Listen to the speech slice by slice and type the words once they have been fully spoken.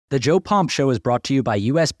The Joe Pomp Show is brought to you by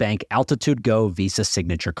U.S. Bank Altitude Go Visa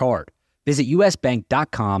Signature Card. Visit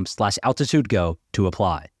usbank.com/altitudego to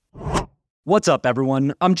apply. What's up,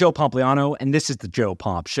 everyone? I'm Joe Pompliano, and this is the Joe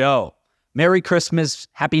Pomp Show. Merry Christmas,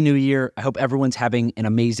 Happy New Year. I hope everyone's having an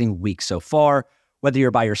amazing week so far. Whether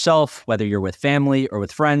you're by yourself, whether you're with family or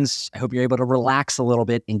with friends, I hope you're able to relax a little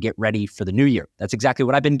bit and get ready for the new year. That's exactly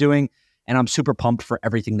what I've been doing, and I'm super pumped for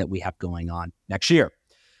everything that we have going on next year.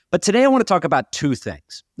 But today I want to talk about two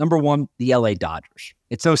things. Number one, the LA Dodgers.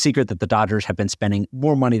 It's no secret that the Dodgers have been spending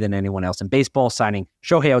more money than anyone else in baseball, signing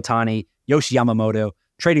Shohei Ohtani, Yoshi Yamamoto,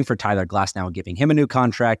 trading for Tyler Glasnow and giving him a new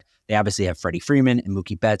contract. They obviously have Freddie Freeman and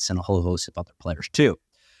Mookie Betts and a whole host of other players too.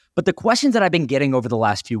 But the questions that I've been getting over the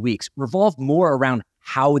last few weeks revolve more around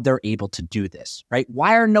how they're able to do this, right?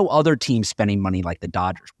 Why are no other teams spending money like the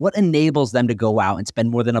Dodgers? What enables them to go out and spend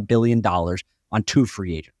more than $1 billion on two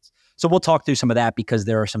free agents? So we'll talk through some of that because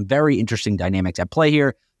there are some very interesting dynamics at play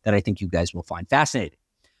here that I think you guys will find fascinating.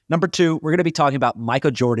 Number two, we're going to be talking about Michael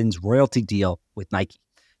Jordan's royalty deal with Nike.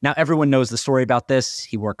 Now, everyone knows the story about this.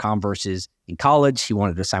 He wore Converses in college. He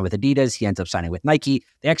wanted to sign with Adidas. He ends up signing with Nike.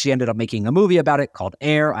 They actually ended up making a movie about it called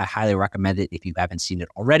Air. I highly recommend it if you haven't seen it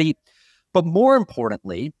already. But more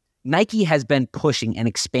importantly, Nike has been pushing and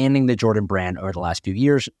expanding the Jordan brand over the last few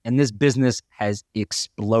years, and this business has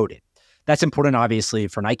exploded. That's important, obviously,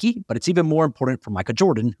 for Nike, but it's even more important for Michael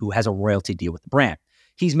Jordan, who has a royalty deal with the brand.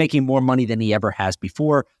 He's making more money than he ever has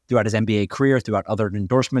before throughout his NBA career, throughout other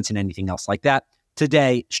endorsements and anything else like that.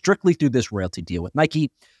 Today, strictly through this royalty deal with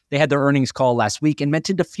Nike, they had their earnings call last week and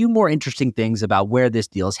mentioned a few more interesting things about where this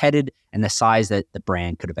deal is headed and the size that the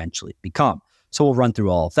brand could eventually become. So we'll run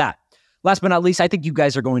through all of that. Last but not least, I think you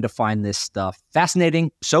guys are going to find this stuff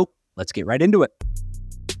fascinating. So let's get right into it.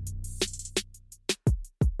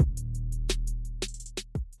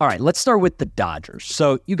 All right, let's start with the Dodgers.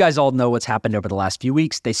 So you guys all know what's happened over the last few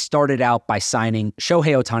weeks. They started out by signing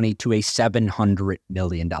Shohei Ohtani to a $700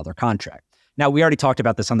 million contract. Now, we already talked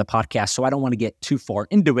about this on the podcast, so I don't want to get too far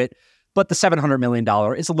into it, but the $700 million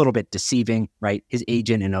is a little bit deceiving, right? His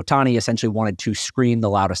agent and Ohtani essentially wanted to scream the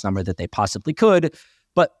loudest number that they possibly could,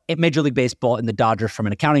 but at Major League Baseball and the Dodgers, from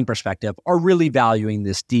an accounting perspective, are really valuing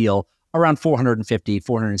this deal around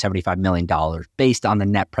 $475 million based on the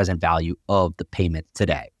net present value of the payment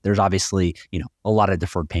today. There's obviously, a lot of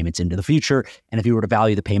deferred payments into the future. And if you were to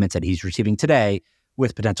value the payments that he's receiving today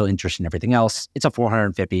with potential interest and everything else, it's a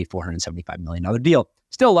 $475 million deal.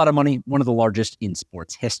 Still a lot of money, one of the largest in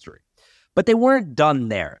sports history. But they weren't done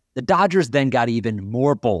there. The Dodgers then got even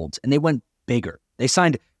more bold and they went bigger. They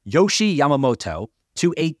signed Yoshi Yamamoto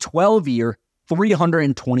to a 12-year,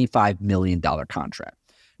 $325 million contract.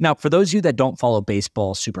 Now, for those of you that don't follow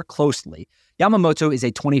baseball super closely, Yamamoto is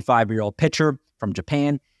a 25-year-old pitcher from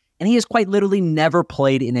Japan, and he has quite literally never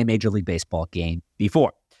played in a Major League Baseball game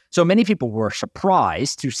before. So many people were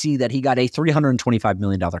surprised to see that he got a $325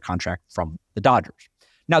 million contract from the Dodgers.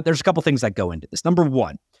 Now, there's a couple things that go into this. Number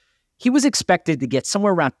one, he was expected to get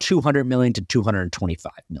somewhere around $200 million to $225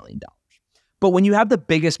 million. But when you have the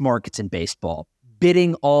biggest markets in baseball,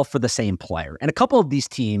 bidding all for the same player. And a couple of these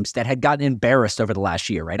teams that had gotten embarrassed over the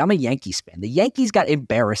last year, right? I'm a Yankees fan. The Yankees got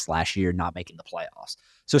embarrassed last year not making the playoffs.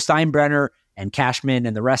 So Steinbrenner and Cashman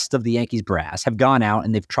and the rest of the Yankees brass have gone out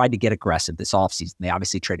and they've tried to get aggressive this offseason. They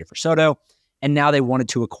obviously traded for Soto, and now they wanted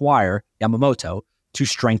to acquire Yamamoto to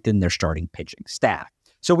strengthen their starting pitching staff.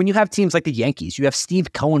 So when you have teams like the Yankees, you have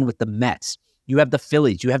Steve Cohen with the Mets, you have the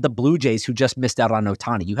Phillies, you have the Blue Jays who just missed out on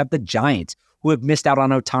Ohtani, you have the Giants who have missed out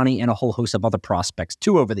on Ohtani and a whole host of other prospects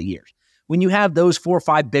too over the years. When you have those 4 or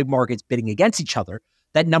 5 big markets bidding against each other,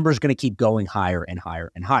 that number is going to keep going higher and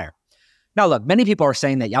higher and higher. Now, look, many people are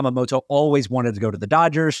saying that Yamamoto always wanted to go to the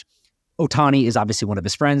Dodgers. Ohtani is obviously one of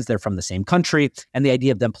his friends. They're from the same country, and the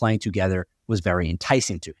idea of them playing together was very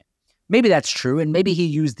enticing to him. Maybe that's true, and maybe he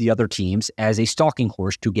used the other teams as a stalking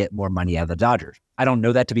horse to get more money out of the Dodgers. I don't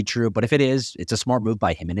know that to be true, but if it is, it's a smart move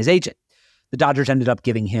by him and his agent. The Dodgers ended up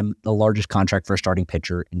giving him the largest contract for a starting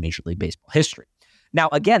pitcher in Major League Baseball history. Now,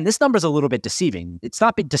 again, this number is a little bit deceiving. It's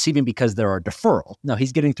not deceiving because there are deferral. No,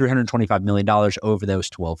 he's getting $325 million over those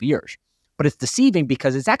 12 years. But it's deceiving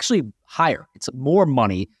because it's actually higher. It's more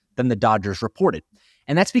money than the Dodgers reported.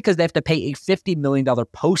 And that's because they have to pay a $50 million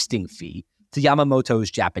posting fee to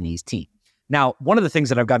Yamamoto's Japanese team. Now, one of the things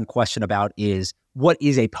that I've gotten questioned about is, what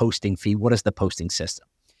is a posting fee? What is the posting system?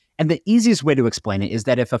 And the easiest way to explain it is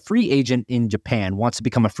that if a free agent in Japan wants to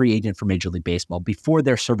become a free agent for Major League Baseball before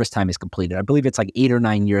their service time is completed, I believe it's like 8 or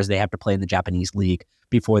 9 years they have to play in the Japanese league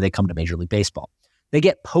before they come to Major League Baseball. They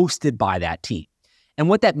get posted by that team. And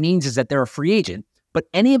what that means is that they're a free agent, but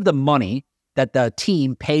any of the money that the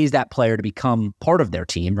team pays that player to become part of their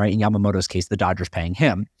team, right? In Yamamoto's case, the Dodgers paying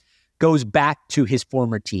him, goes back to his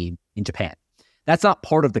former team in Japan. That's not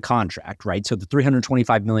part of the contract, right? So the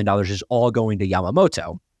 $325 million is all going to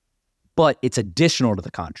Yamamoto, but it's additional to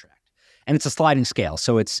the contract. And it's a sliding scale.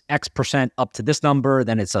 So it's X percent up to this number,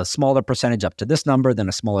 then it's a smaller percentage up to this number, then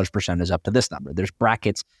a smaller percentage up to this number. There's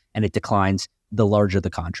brackets, and it declines the larger the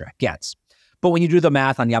contract gets. But when you do the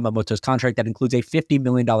math on Yamamoto's contract, that includes a $50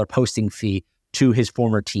 million posting fee to his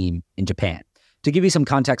former team in Japan. To give you some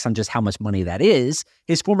context on just how much money that is,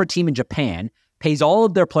 his former team in Japan pays all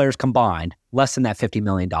of their players combined less than that $50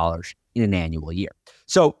 million in an annual year.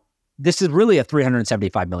 So this is really a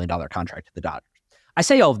 $375 million contract to the Dodgers. I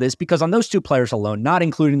say all of this because on those two players alone, not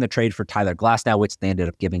including the trade for Tyler Glasnow, which they ended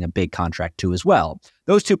up giving a big contract to as well,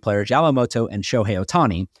 those two players, Yamamoto and Shohei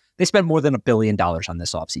Ohtani, they spent more than $1 billion on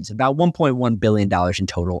this offseason, about $1.1 billion in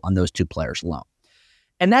total on those two players alone.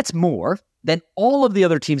 And that's more than all of the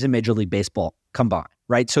other teams in Major League Baseball combined,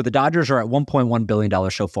 right? So the Dodgers are at $1.1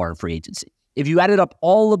 billion so far in free agency. If you added up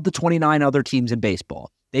all of the 29 other teams in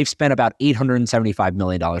baseball, they've spent about $875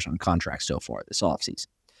 million on contracts so far this offseason.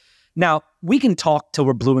 Now, we can talk till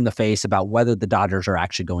we're blue in the face about whether the Dodgers are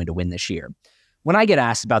actually going to win this year. When I get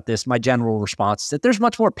asked about this, my general response is that there's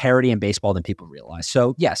much more parity in baseball than people realize.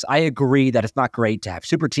 So yes, I agree that it's not great to have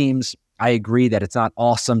super teams. I agree that it's not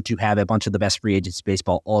awesome to have a bunch of the best free agents in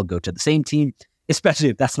baseball all go to the same team, especially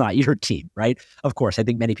if that's not your team, right? Of course, I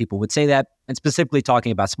think many people would say that. And specifically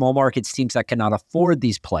talking about small markets, teams that cannot afford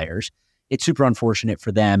these players, it's super unfortunate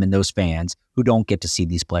for them and those fans who don't get to see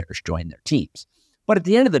these players join their teams. But at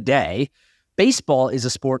the end of the day, baseball is a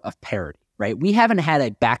sport of parity, right? We haven't had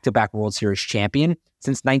a back-to-back World Series champion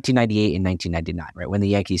since 1998 and 1999, right, when the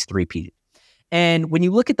Yankees three-peated. And when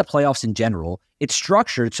you look at the playoffs in general, it's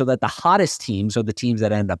structured so that the hottest teams are the teams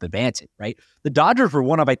that end up advancing, right? The Dodgers were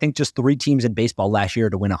one of, I think, just 3 teams in baseball last year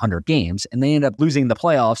to win 100 games, and they ended up losing the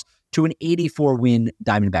playoffs to an 84-win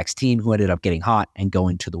Diamondbacks team who ended up getting hot and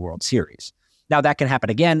going to the World Series. Now, that can happen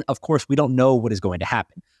again. Of course, we don't know what is going to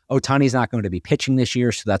happen. Ohtani's not going to be pitching this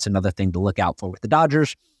year, so that's another thing to look out for with the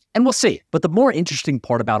Dodgers, and we'll see. But the more interesting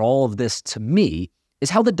part about all of this to me is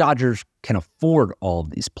how the Dodgers can afford all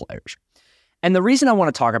of these players. And the reason I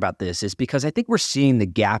want to talk about this is because I think we're seeing the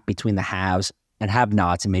gap between the haves and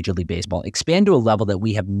have-nots in Major League Baseball expand to a level that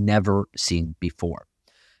we have never seen before.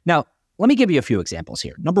 Now, let me give you a few examples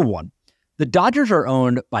here. Number one, the Dodgers are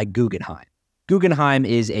owned by Guggenheim. Guggenheim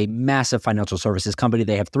is a massive financial services company.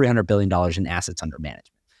 They have $300 billion in assets under management.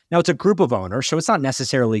 Now, it's a group of owners, so it's not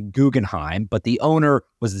necessarily Guggenheim, but the owner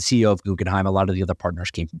was the CEO of Guggenheim. A lot of the other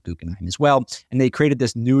partners came from Guggenheim as well, and they created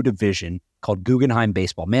this new division called Guggenheim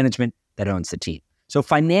Baseball Management that owns the team. So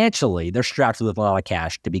financially, they're strapped with a lot of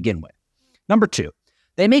cash to begin with. Number two,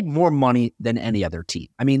 they make more money than any other team.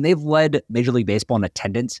 I mean, they've led Major League Baseball in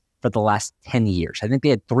attendance for the last 10 years. I think they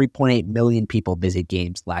had 3.8 million people visit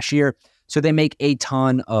games last year, so they make a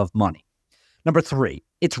ton of money. Number three,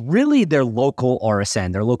 it's really their local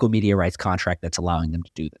RSN, their local media rights contract that's allowing them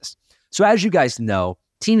to do this. So as you guys know,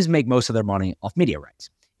 teams make most of their money off media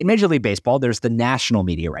rights. In Major League Baseball, there's the national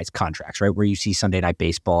media rights contracts, right, where you see Sunday Night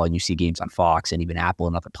Baseball and you see games on Fox and even Apple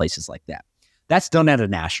and other places like that. That's done at a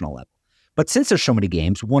national level. But since there's so many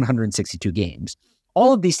games, 162 games,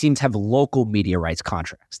 all of these teams have local media rights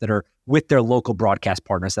contracts that are with their local broadcast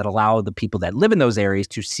partners that allow the people that live in those areas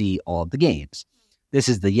to see all of the games. This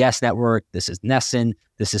is the Yes Network, this is NESN,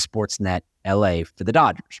 this is Sportsnet LA for the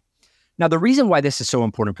Dodgers. Now, the reason why this is so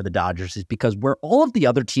important for the Dodgers is because where all of the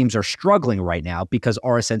other teams are struggling right now because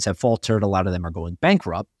RSNs have faltered, a lot of them are going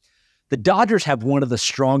bankrupt, the Dodgers have one of the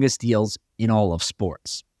strongest deals in all of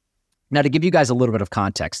sports. Now, to give you guys a little bit of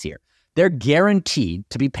context here, they're guaranteed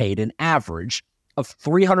to be paid an average of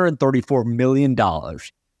 $334 million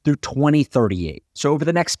through 2038. So over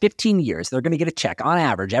the next 15 years, they're going to get a check on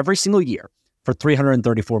average every single year for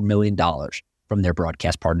 $334 million from their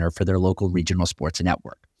broadcast partner for their local regional sports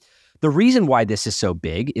network. The reason why this is so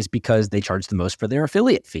big is because they charge the most for their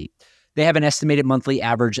affiliate fee. They have an estimated monthly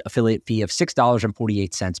average affiliate fee of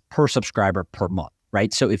 $6.48 per subscriber per month,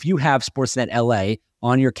 right? So if you have Sportsnet LA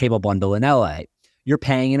on your cable bundle in LA, you're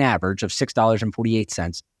paying an average of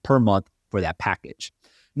 $6.48 per month for that package.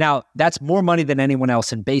 Now, that's more money than anyone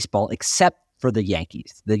else in baseball except for the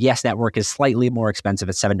Yankees. The Yes Network is slightly more expensive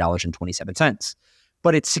at $7.27,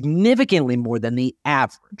 but it's significantly more than the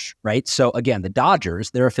average, right? So again, the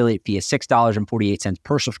Dodgers, their affiliate fee is $6.48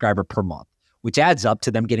 per subscriber per month, which adds up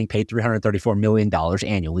to them getting paid $334 million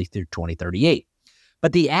annually through 2038.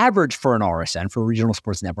 But the average for an RSN, for a regional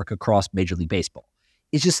sports network across Major League Baseball,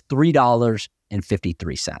 is just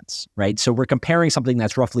 $3.53, right? So we're comparing something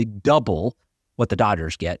that's roughly double what the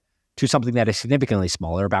Dodgers get to something that is significantly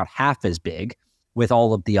smaller, about half as big, with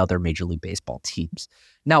all of the other Major League Baseball teams.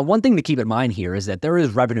 Now, one thing to keep in mind here is that there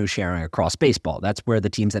is revenue sharing across baseball. That's where the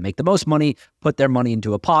teams that make the most money put their money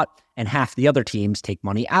into a pot, and half the other teams take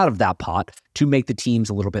money out of that pot to make the teams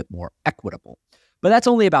a little bit more equitable. But that's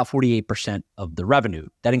only about 48% of the revenue.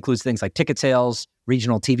 That includes things like ticket sales,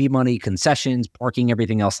 regional TV money, concessions, parking,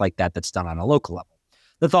 everything else like that that's done on a local level.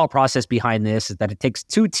 The thought process behind this is that it takes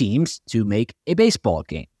two teams to make a baseball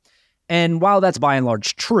game. And while that's by and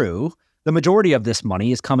large true, the majority of this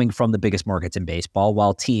money is coming from the biggest markets in baseball,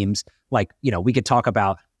 while teams like, we could talk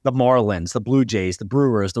about the Marlins, the Blue Jays, the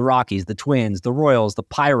Brewers, the Rockies, the Twins, the Royals, the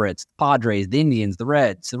Pirates, the Padres, the Indians, the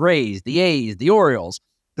Reds, the Rays, the A's, the Orioles.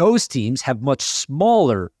 Those teams have much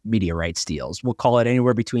smaller media rights deals. We'll call it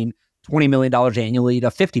anywhere between $20 million annually to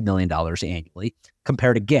 $50 million annually,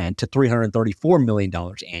 compared again to $334 million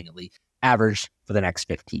annually, average for the next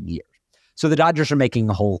 15 years. So the Dodgers are making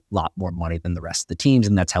a whole lot more money than the rest of the teams,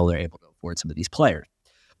 and that's how they're able to afford some of these players.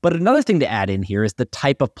 But another thing to add in here is the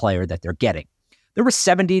type of player that they're getting. There were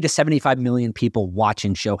 70 to 75 million people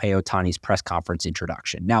watching Shohei Ohtani's press conference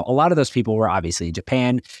introduction. Now, a lot of those people were obviously in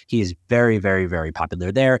Japan. He is very, very, very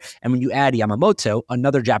popular there. And when you add Yamamoto,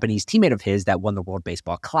 another Japanese teammate of his that won the World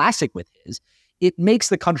Baseball Classic with his, it makes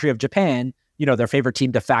the country of Japan, their favorite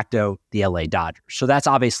team de facto, the LA Dodgers. So that's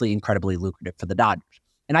obviously incredibly lucrative for the Dodgers.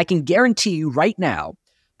 And I can guarantee you right now,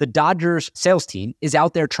 the Dodgers sales team is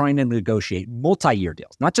out there trying to negotiate multi-year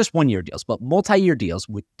deals, not just one-year deals, but multi-year deals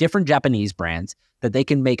with different Japanese brands that they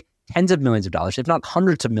can make tens of millions of dollars, if not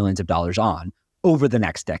hundreds of millions of dollars on over the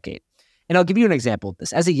next decade. And I'll give you an example of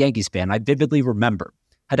this. As a Yankees fan, I vividly remember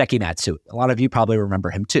Hideki Matsui. A lot of you probably remember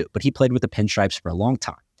him too, but he played with the Pinstripes for a long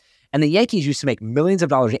time. And the Yankees used to make millions of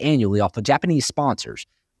dollars annually off of Japanese sponsors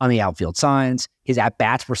on the outfield signs. His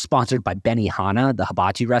at-bats were sponsored by Benihana, the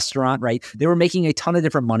hibachi restaurant, right? They were making a ton of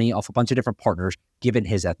different money off a bunch of different partners, given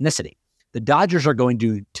his ethnicity. The Dodgers are going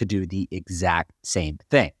to do the exact same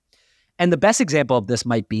thing. And the best example of this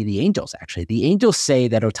might be the Angels, actually. The Angels say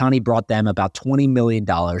that Ohtani brought them about $20 million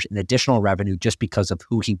in additional revenue just because of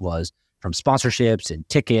who he was, from sponsorships and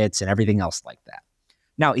tickets and everything else like that.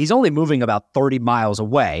 Now, he's only moving about 30 miles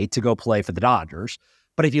away to go play for the Dodgers.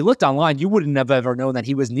 But if you looked online, you wouldn't have ever known that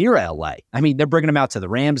he was near LA. I mean, they're bringing him out to the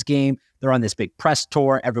Rams game. They're on this big press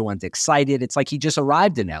tour. Everyone's excited. It's like he just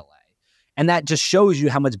arrived in LA. And that just shows you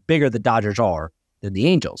how much bigger the Dodgers are than the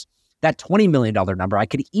Angels. That $20 million number, I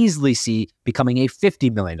could easily see becoming a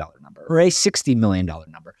 $50 million number or a $60 million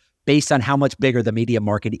number based on how much bigger the media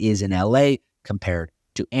market is in LA compared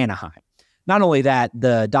to Anaheim. Not only that,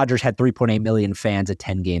 the Dodgers had 3.8 million fans at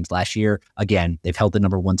 10 games last year. Again, they've held the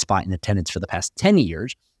number one spot in attendance for the past 10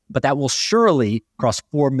 years, but that will surely cross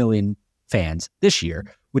 4 million fans this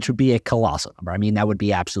year, which would be a colossal number. I mean, that would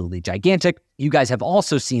be absolutely gigantic. You guys have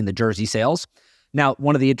also seen the jersey sales. Now,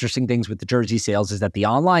 one of the interesting things with the jersey sales is that the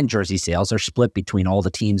online jersey sales are split between all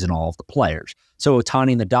the teams and all of the players. So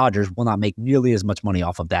Ohtani and the Dodgers will not make nearly as much money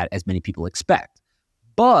off of that as many people expect.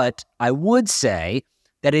 But I would say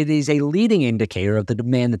that it is a leading indicator of the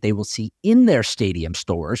demand that they will see in their stadium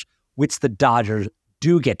stores, which the Dodgers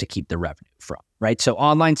do get to keep the revenue from, right? So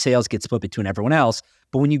online sales get split between everyone else,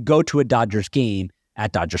 but when you go to a Dodgers game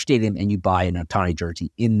at Dodger Stadium and you buy an Ohtani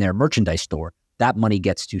jersey in their merchandise store, that money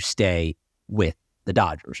gets to stay with the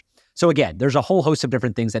Dodgers. So again, there's a whole host of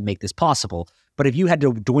different things that make this possible, but if you had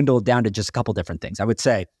to dwindle it down to just a couple different things, I would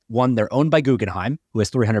say, one, they're owned by Guggenheim, who has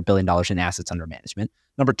 $300 billion in assets under management.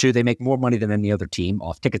 Number two, they make more money than any other team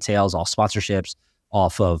off ticket sales, off sponsorships,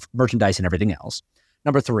 off of merchandise and everything else.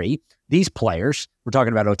 Number three, these players, we're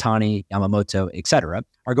talking about Ohtani, Yamamoto, et cetera,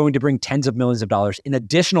 are going to bring tens of millions of dollars in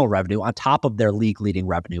additional revenue on top of their league-leading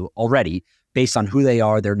revenue already based on who they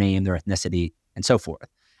are, their name, their ethnicity, and so forth.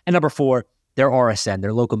 And number four, their RSN,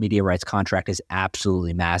 their local media rights contract, is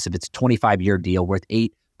absolutely massive. It's a 25-year deal worth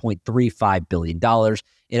 $8.35 billion.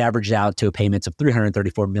 It averaged out to payments of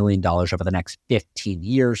 $334 million over the next 15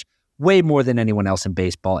 years, way more than anyone else in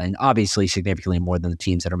baseball, and obviously significantly more than the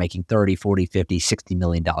teams that are making $30, $40, $50, $60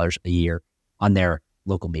 million a year on their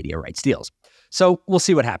local media rights deals. So we'll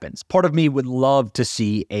see what happens. Part of me would love to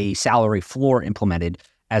see a salary floor implemented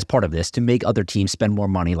as part of this to make other teams spend more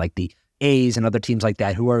money, like the A's and other teams like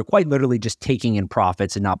that, who are quite literally just taking in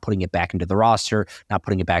profits and not putting it back into the roster, not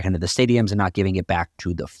putting it back into the stadiums, and not giving it back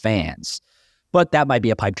to the fans. But that might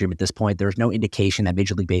be a pipe dream at this point. There's no indication that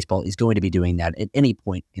Major League Baseball is going to be doing that at any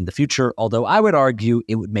point in the future, although I would argue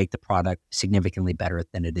it would make the product significantly better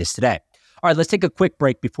than it is today. All right, let's take a quick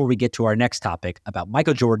break before we get to our next topic about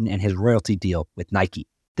Michael Jordan and his royalty deal with Nike.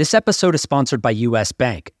 This episode is sponsored by U.S.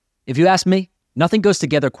 Bank. If you ask me, nothing goes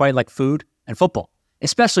together quite like food and football,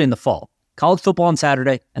 especially in the fall. College football on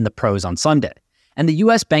Saturday and the pros on Sunday. And the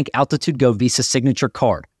US Bank Altitude Go Visa Signature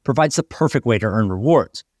Card provides the perfect way to earn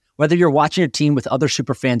rewards, whether you're watching your team with other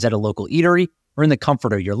superfans at a local eatery or in the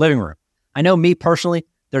comfort of your living room. I know me personally,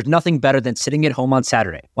 there's nothing better than sitting at home on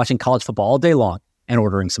Saturday, watching college football all day long and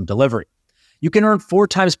ordering some delivery. You can earn 4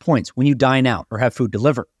 times points when you dine out or have food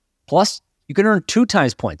delivered. Plus, you can earn 2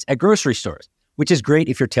 times points at grocery stores, which is great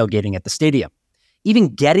if you're tailgating at the stadium.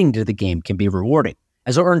 Even getting to the game can be rewarding,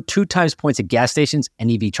 as you'll earn 2 times points at gas stations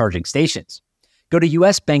and EV charging stations. Go to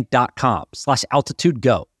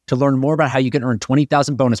usbank.com/altitudego to learn more about how you can earn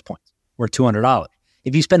 20,000 bonus points, or $200,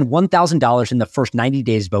 if you spend $1,000 in the first 90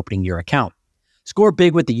 days of opening your account. Score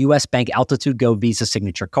big with the US Bank Altitude Go Visa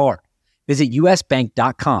Signature Card. Visit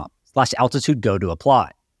usbank.com/altitudego to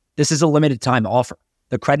apply. This is a limited time offer.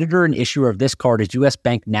 The creditor and issuer of this card is US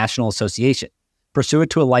Bank National Association, pursuant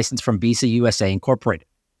to a license from Visa USA Incorporated.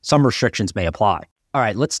 Some restrictions may apply. All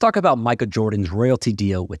right, let's talk about Michael Jordan's royalty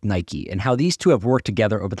deal with Nike and how these two have worked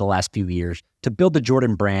together over the last few years to build the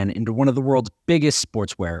Jordan brand into one of the world's biggest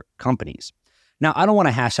sportswear companies. Now, I don't want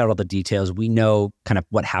to hash out all the details. We know kind of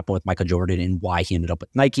what happened with Michael Jordan and why he ended up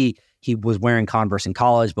with Nike. He was wearing Converse in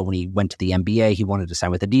college, but when he went to the NBA, he wanted to sign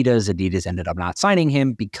with Adidas. Adidas ended up not signing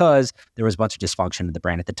him because there was a bunch of dysfunction in the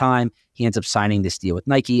brand at the time. He ends up signing this deal with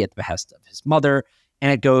Nike at the behest of his mother,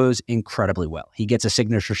 and it goes incredibly well. He gets a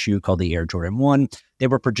signature shoe called the Air Jordan 1. They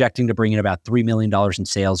were projecting to bring in about $3 million in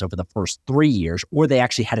sales over the first 3 years, or they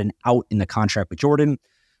actually had an out in the contract with Jordan.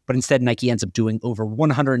 But instead, Nike ends up doing over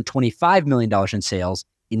 $125 million in sales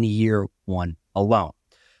in year 1 alone.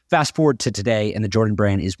 Fast forward to today, and the Jordan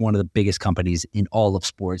brand is one of the biggest companies in all of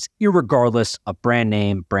sports, irregardless of brand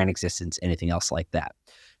name, brand existence, anything else like that.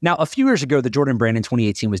 Now, a few years ago, the Jordan brand in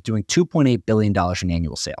 2018 was doing $2.8 billion in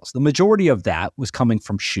annual sales. The majority of that was coming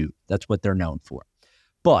from shoe. That's what they're known for.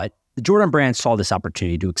 But the Jordan brand saw this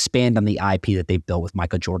opportunity to expand on the IP that they've built with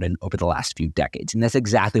Michael Jordan over the last few decades. And that's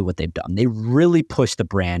exactly what they've done. They really pushed the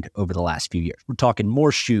brand over the last few years. We're talking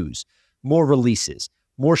more shoes, more releases,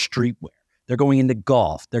 more streetwear. They're going into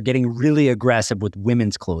golf. They're getting really aggressive with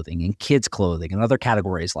women's clothing and kids' clothing and other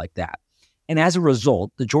categories like that. And as a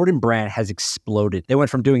result, the Jordan brand has exploded. They went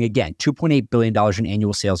from doing, again, $2.8 billion in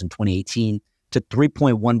annual sales in 2018 to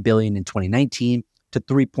 $3.1 billion in 2019 to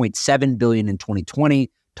 $3.7 billion in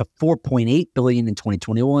 2020 to $4.8 billion in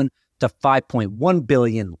 2021 to $5.1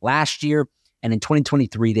 billion last year. And in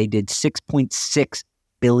 2023, they did $6.6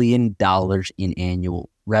 billion in annual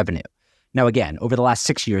revenue. Now, again, over the last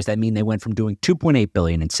 6 years, that means they went from doing $2.8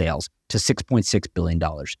 billion in sales to $6.6 billion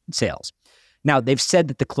in sales. Now, they've said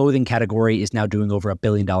that the clothing category is now doing over $1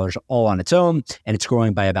 billion all on its own, and it's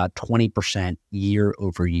growing by about 20% year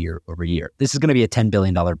over year over year. This is going to be a $10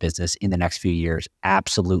 billion business in the next few years,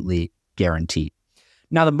 absolutely guaranteed.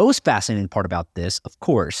 Now, the most fascinating part about this, of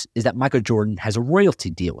course, is that Michael Jordan has a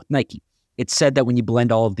royalty deal with Nike. It's said that when you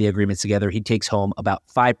blend all of the agreements together, he takes home about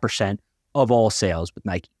 5% of all sales with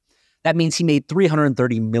Nike. That means he made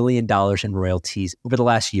 $330 million in royalties over the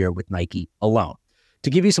last year with Nike alone. To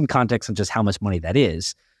give you some context on just how much money that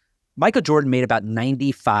is, Michael Jordan made about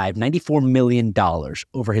 $94 million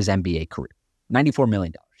over his NBA career. $94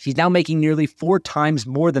 million. He's now making nearly 4 times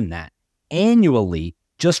more than that annually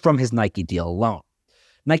just from his Nike deal alone.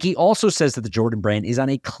 Nike also says that the Jordan brand is on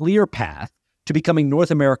a clear path to becoming North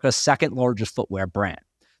America's second largest footwear brand.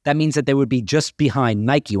 That means that they would be just behind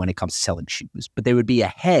Nike when it comes to selling shoes, but they would be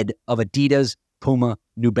ahead of Adidas, Puma,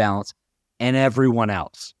 New Balance, and everyone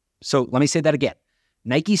else. So let me say that again.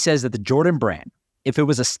 Nike says that the Jordan brand, if it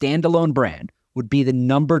was a standalone brand, would be the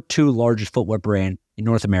number 2 largest footwear brand in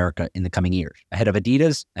North America in the coming years, ahead of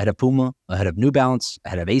Adidas, ahead of Puma, ahead of New Balance,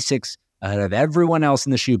 ahead of Asics, ahead of everyone else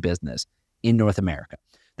in the shoe business in North America.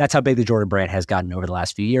 That's how big the Jordan brand has gotten over the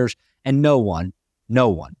last few years, and no one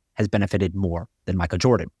has benefited more than Michael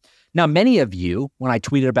Jordan. Now, many of you, when I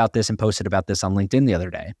tweeted about this and posted about this on LinkedIn the other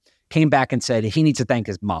day, came back and said he needs to thank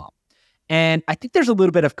his mom. And I think there's a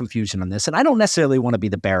little bit of confusion on this, and I don't necessarily want to be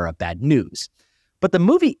the bearer of bad news. But the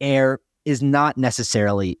movie Air is not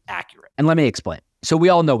necessarily accurate. And let me explain. So we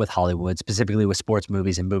all know with Hollywood, specifically with sports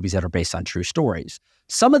movies and movies that are based on true stories,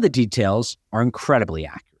 some of the details are incredibly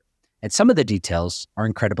accurate. And some of the details are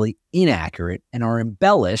incredibly inaccurate and are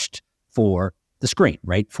embellished for the screen,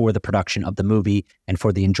 right? For the production of the movie and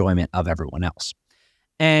for the enjoyment of everyone else.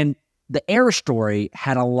 And the Air story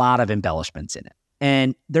had a lot of embellishments in it.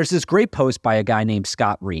 And there's this great post by a guy named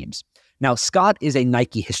Scott Reams. Now, Scott is a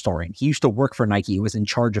Nike historian. He used to work for Nike. He was in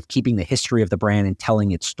charge of keeping the history of the brand and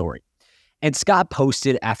telling its story. And Scott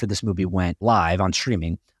posted after this movie went live on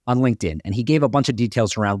streaming on LinkedIn, and he gave a bunch of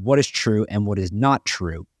details around what is true and what is not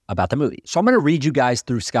true about the movie. So I'm going to read you guys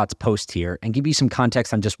through Scott's post here and give you some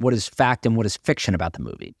context on just what is fact and what is fiction about the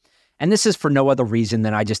movie. And this is for no other reason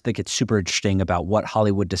than I just think it's super interesting about what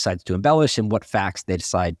Hollywood decides to embellish and what facts they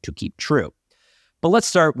decide to keep true. But let's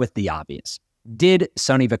start with the obvious. Did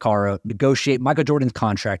Sonny Vaccaro negotiate Michael Jordan's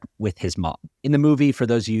contract with his mom? In the movie, for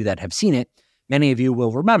those of you that have seen it, many of you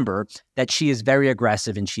will remember that she is very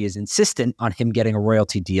aggressive and she is insistent on him getting a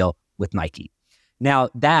royalty deal with Nike. Now,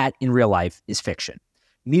 that in real life is fiction.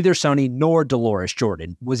 Neither Sonny nor Dolores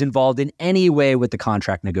Jordan was involved in any way with the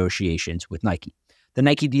contract negotiations with Nike. The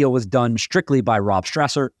Nike deal was done strictly by Rob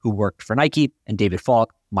Strasser, who worked for Nike, and David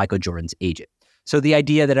Falk, Michael Jordan's agent. So the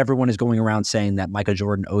idea that everyone is going around saying that Michael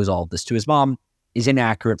Jordan owes all of this to his mom is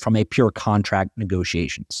inaccurate from a pure contract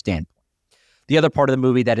negotiation standpoint. The other part of the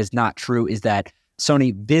movie that is not true is that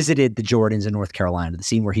Sonny visited the Jordans in North Carolina, the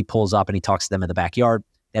scene where he pulls up and he talks to them in the backyard.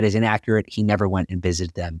 That is inaccurate. He never went and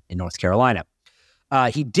visited them in North Carolina.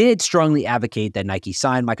 He did strongly advocate that Nike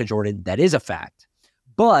sign Michael Jordan. That is a fact.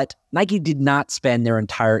 But Nike did not spend their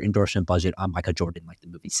entire endorsement budget on Michael Jordan, like the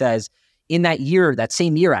movie says. In that year, that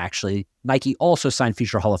same year, actually, Nike also signed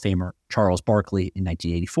future Hall of Famer Charles Barkley in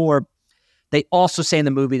 1984. They also say in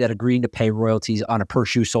the movie that agreeing to pay royalties on a per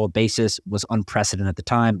shoe sold basis was unprecedented at the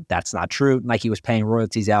time. That's not true. Nike was paying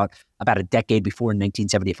royalties out about a decade before. In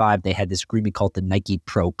 1975. They had this agreement called the Nike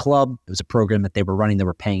Pro Club. It was a program that they were running. They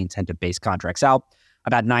were paying incentive-based contracts out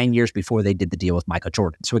about 9 years before they did the deal with Michael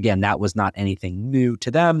Jordan. So again, that was not anything new to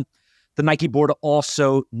them. The Nike board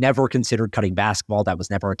also never considered cutting basketball. That was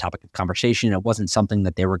never a topic of conversation. It wasn't something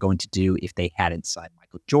that they were going to do if they hadn't signed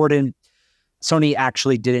Michael Jordan. Sonny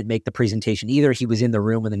actually didn't make the presentation either. He was in the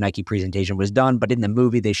room when the Nike presentation was done, but in the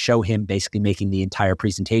movie, they show him basically making the entire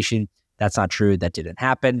presentation. That's not true. That didn't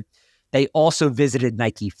happen. They also visited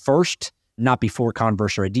Nike first, not before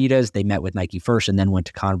Converse or Adidas. They met with Nike first and then went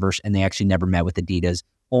to Converse, and they actually never met with Adidas.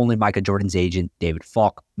 Only Michael Jordan's agent, David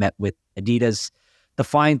Falk, met with Adidas. The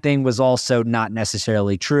fine thing was also not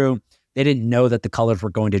necessarily true. They didn't know that the colors were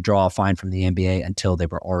going to draw a fine from the NBA until they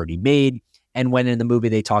were already made. And when in the movie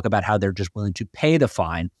they talk about how they're just willing to pay the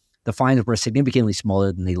fines were significantly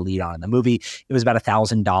smaller than they lead on in the movie. It was about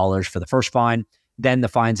 $1,000 for the first fine. Then the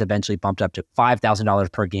fines eventually bumped up to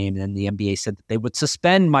 $5,000 per game. And then the NBA said that they would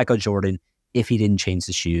suspend Michael Jordan if he didn't change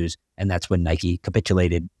the shoes. And that's when Nike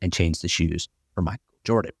capitulated and changed the shoes for Michael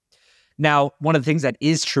Jordan. Now, one of the things that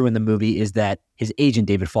is true in the movie is that his agent,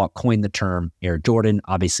 David Falk, coined the term Air Jordan.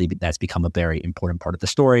 Obviously, that's become a very important part of the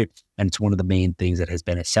story, and it's one of the main things that has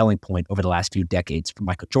been a selling point over the last few decades for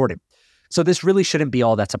Michael Jordan. So this really shouldn't be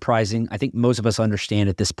all that surprising. I think most of us understand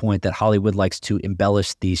at this point that Hollywood likes to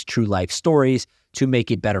embellish these true life stories to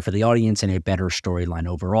make it better for the audience and a better storyline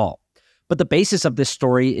overall. But the basis of this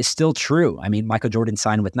story is still true. I mean, Michael Jordan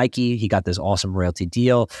signed with Nike. He got this awesome royalty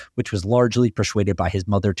deal, which was largely persuaded by his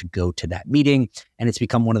mother to go to that meeting. And it's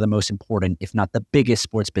become one of the most important, if not the biggest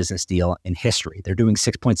sports business deal in history. They're doing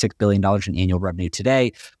 $6.6 billion in annual revenue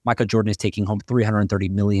today. Michael Jordan is taking home $330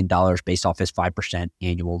 million based off his 5%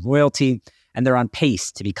 annual royalty. And they're on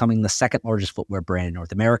pace to becoming the second largest footwear brand in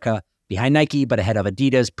North America, behind Nike, but ahead of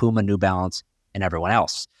Adidas, Puma, New Balance, and everyone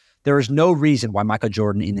else. There is no reason why Michael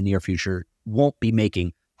Jordan in the near future won't be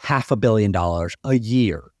making $500 million a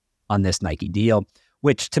year on this Nike deal,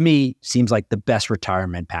 which to me seems like the best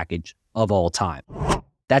retirement package of all time.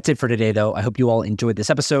 That's it for today, though. I hope you all enjoyed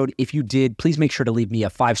this episode. If you did, please make sure to leave me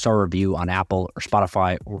a 5-star review on Apple or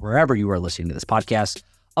Spotify or wherever you are listening to this podcast.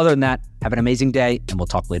 Other than that, have an amazing day, and we'll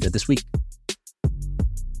talk later this week.